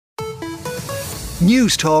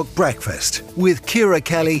News Talk Breakfast with Ciara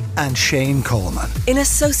Kelly and Shane Coleman. In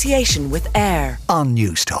association with AIR on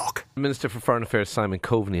News Talk. Minister for Foreign Affairs Simon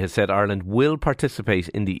Coveney has said Ireland will participate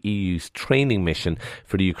in the EU's training mission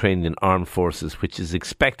for the Ukrainian armed forces, which is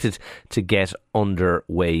expected to get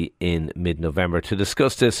underway in mid-November. To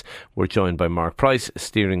discuss this, we're joined by Mark Price,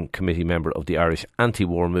 steering committee member of the Irish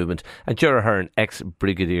Anti-War Movement, and Gerard Hearn,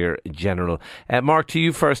 ex-Brigadier General. Mark, to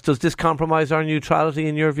you first. Does this compromise our neutrality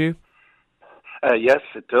in your view? Yes,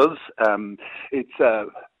 it does. It's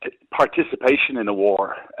participation in a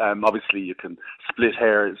war. Obviously, you can split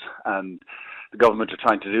hairs, and the government are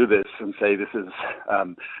trying to do this and say this is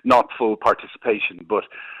not full participation. But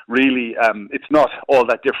really, it's not all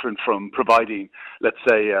that different from providing, let's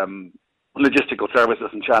say, logistical services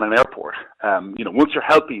in Shannon Airport. Once you're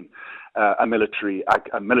helping a military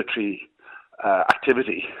activity,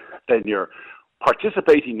 then you're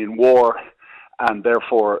participating in war, and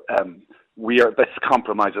therefore this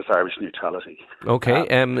compromises Irish neutrality. Okay,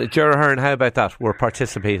 Gerard Hearn, how about that? We're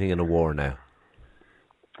participating in a war now.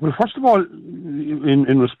 Well, first of all,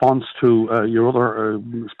 in response to your other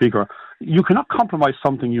speaker, you cannot compromise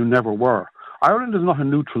something you never were. Ireland is not a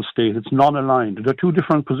neutral state; it's non-aligned. They're two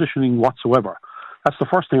different positioning whatsoever. That's the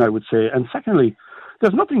first thing I would say. And secondly,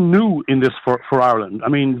 there's nothing new in this for Ireland. I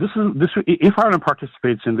mean, if Ireland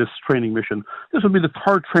participates in this training mission, this will be the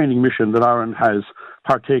third training mission that Ireland has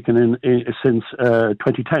partaken in since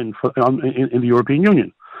 2010 in the European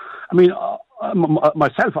Union. I mean,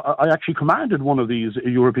 myself, I actually commanded one of these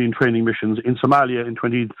European training missions in Somalia in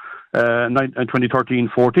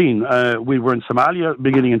 2013-14. We were in Somalia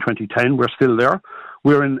beginning in 2010. We're still there.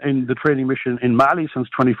 We're in the training mission in Mali since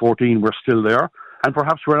 2014. We're still there. And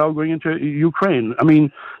perhaps we're now going into Ukraine. I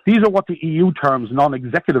mean, these are what the EU terms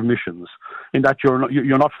non-executive missions, in that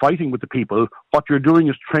you're not fighting with the people. What you're doing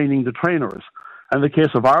is training the trainers. In the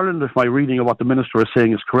case of Ireland, if my reading of what the Minister is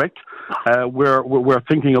saying is correct, we're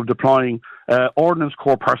thinking of deploying Ordnance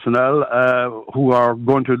Corps personnel who are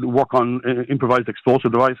going to work on improvised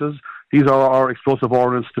explosive devices. These are our explosive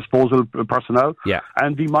ordnance disposal personnel,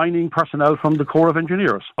 and demining personnel from the Corps of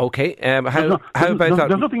Engineers. Okay, how about that?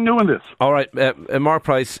 There's nothing new in this. All right, Mark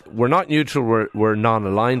Price, we're not neutral, we're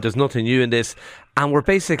non-aligned, there's nothing new in this, and we're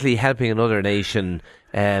basically helping another nation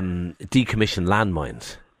decommission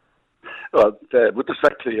landmines. Well, with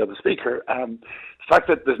respect to the other speaker, the fact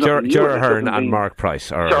that there's nothing new... Gerard Hearn and Mark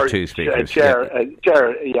Price are our two speakers.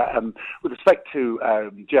 With respect to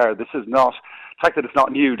Gerard, this is not... The fact that it's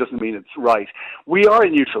not new doesn't mean it's right. We are a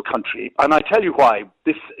neutral country, and I tell you why.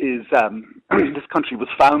 This is this country was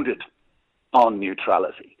founded on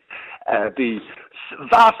neutrality. The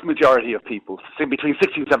vast majority of people, between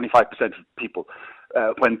 60 and 75% of people,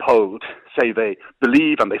 when polled, say they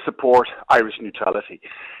believe and they support Irish neutrality.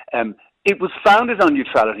 It was founded on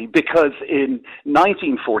neutrality because in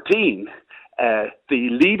 1914, the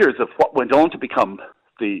leaders of what went on to become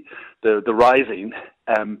the Rising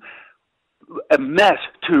met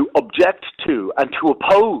to object to and to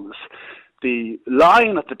oppose the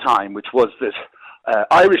line at the time, which was that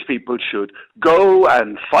Irish people should go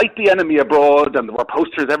and fight the enemy abroad, and there were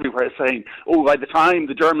posters everywhere saying, "Oh, by the time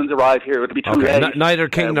the Germans arrive here, it'll be too late." Neither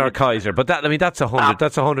king nor Kaiser, but that's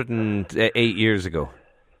 108 years ago.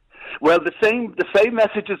 Well, the same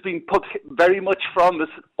message has been put very much from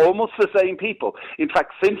almost the same people. In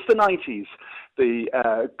fact, since the 90s, the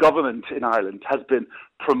government in Ireland has been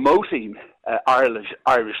promoting Irish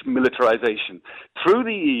militarisation through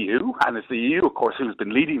the EU, and it's the EU, of course, who's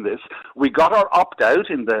been leading this. We got our opt-out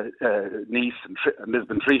in the Nice and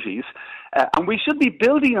Lisbon treaties, and we should be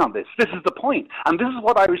building on this. This is the point, and this is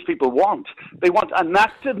what Irish people want. They want an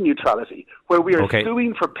active neutrality, where we are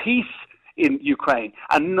suing for peace in Ukraine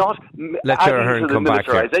and not adding to the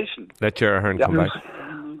militarisation. Let Gerard Hearn come back.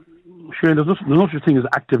 Shane, there's no such thing as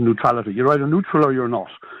active neutrality. You're either neutral or you're not.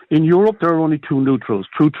 In Europe, there are only two neutrals,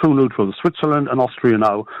 true neutrals, Switzerland and Austria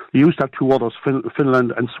now. You used to have two others,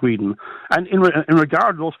 Finland and Sweden. And in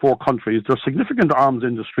regard to those four countries, there are significant arms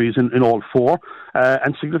industries in all four,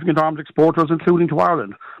 and significant arms exporters, including to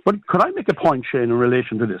Ireland. But could I make a point, Shane, in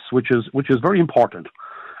relation to this, which is very important?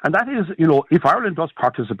 And that is, if Ireland does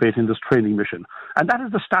participate in this training mission, and that is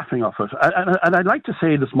the staffing of it. And I'd like to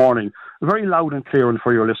say this morning, very loud and clear and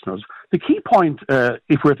for your listeners, the key point,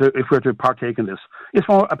 if we're to partake in this, is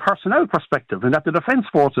from a personnel perspective, in that the Defence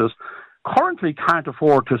Forces currently can't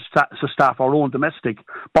afford to staff our own domestic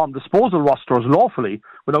bomb disposal rosters lawfully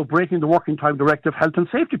without breaking the Working Time Directive health and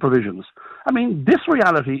safety provisions. I mean, this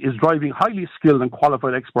reality is driving highly skilled and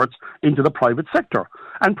qualified experts into the private sector.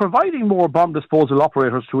 And providing more bomb disposal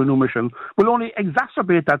operators to a new mission will only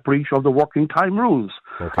exacerbate that breach of the working time rules.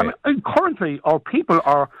 Okay. I mean, currently, our people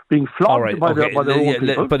are being flogged by their own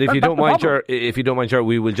people. But if you don't mind, Ger,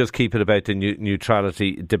 we will just keep it about the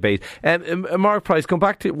neutrality debate. Mark Price, come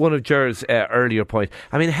back to one of Ger's earlier point.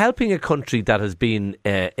 I mean, helping a country that has been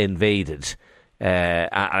invaded.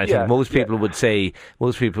 I think most people would say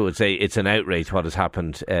it's an outrage what has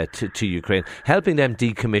happened to Ukraine. Helping them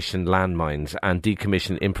decommission landmines and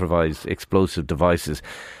decommission improvised explosive devices.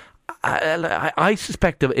 I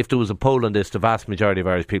suspect if there was a poll on this, the vast majority of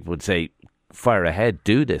Irish people would say, "Fire ahead,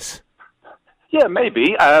 do this." Yeah,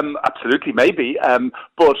 maybe, absolutely, maybe.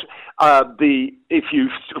 But if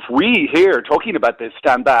we here talking about this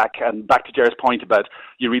stand back and back to Ger's point about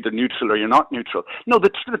you're either neutral or you're not neutral. No,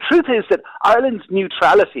 the truth is that Ireland's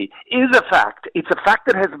neutrality is a fact. It's a fact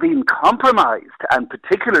that has been compromised, and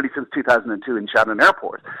particularly since 2002 in Shannon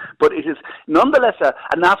Airport. But it is nonetheless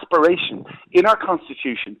an aspiration in our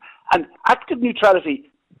constitution, and active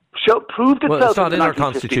neutrality proved itself. Well, it's not in our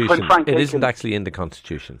constitution. It isn't actually in the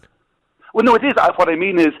constitution. Well, no, it is. What I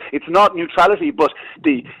mean is it's not neutrality, but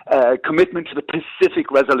the commitment to the pacific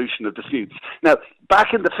resolution of disputes. Now,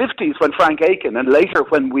 back in the 50s when Frank Aiken, and later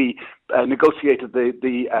when we negotiated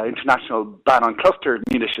the international ban on cluster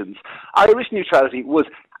munitions, Irish neutrality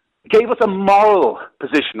gave us a moral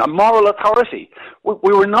position, a moral authority.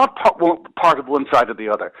 We were not part of one side or the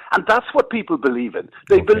other. And that's what people believe in.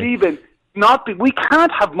 They believe in we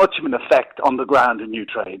can't have much of an effect on the ground in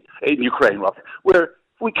Ukraine,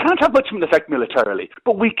 we can't have much of an effect militarily,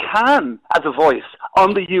 but we can, as a voice,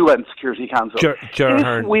 on the UN Security Council. Ger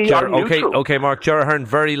Ahern. Okay, Mark. Ger Ahern,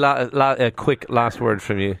 very quick last word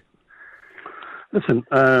from you. Listen,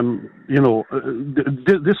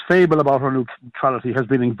 this fable about our neutrality has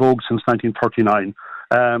been in vogue since 1939.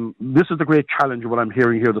 This is the great challenge of what I'm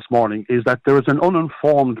hearing here this morning, is that there is an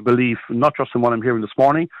uninformed belief, not just in what I'm hearing this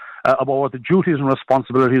morning, about what the duties and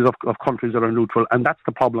responsibilities of countries that are neutral, and that's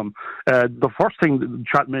the problem. The first thing, the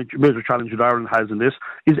major challenge that Ireland has in this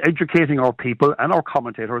is educating our people and our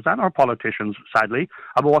commentators and our politicians, sadly,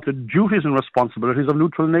 about what the duties and responsibilities of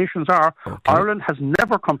neutral nations are. Okay. Ireland has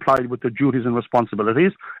never complied with the duties and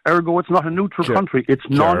responsibilities, ergo it's not a neutral country, it's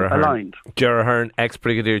non-aligned. Ger Ahern,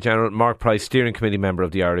 ex-Brigadier General, Mark Price, Steering Committee member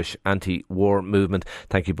of the Irish Anti-War Movement.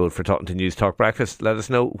 Thank you both for talking to News Talk Breakfast. Let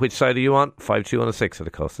us know which side are you on. 52106 at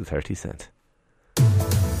a cost of 30 cents.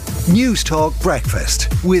 News Talk Breakfast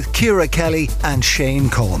with Ciara Kelly and Shane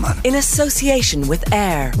Coleman. In association with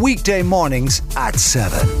AIR. Weekday mornings at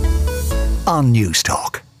 7 on News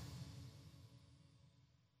Talk.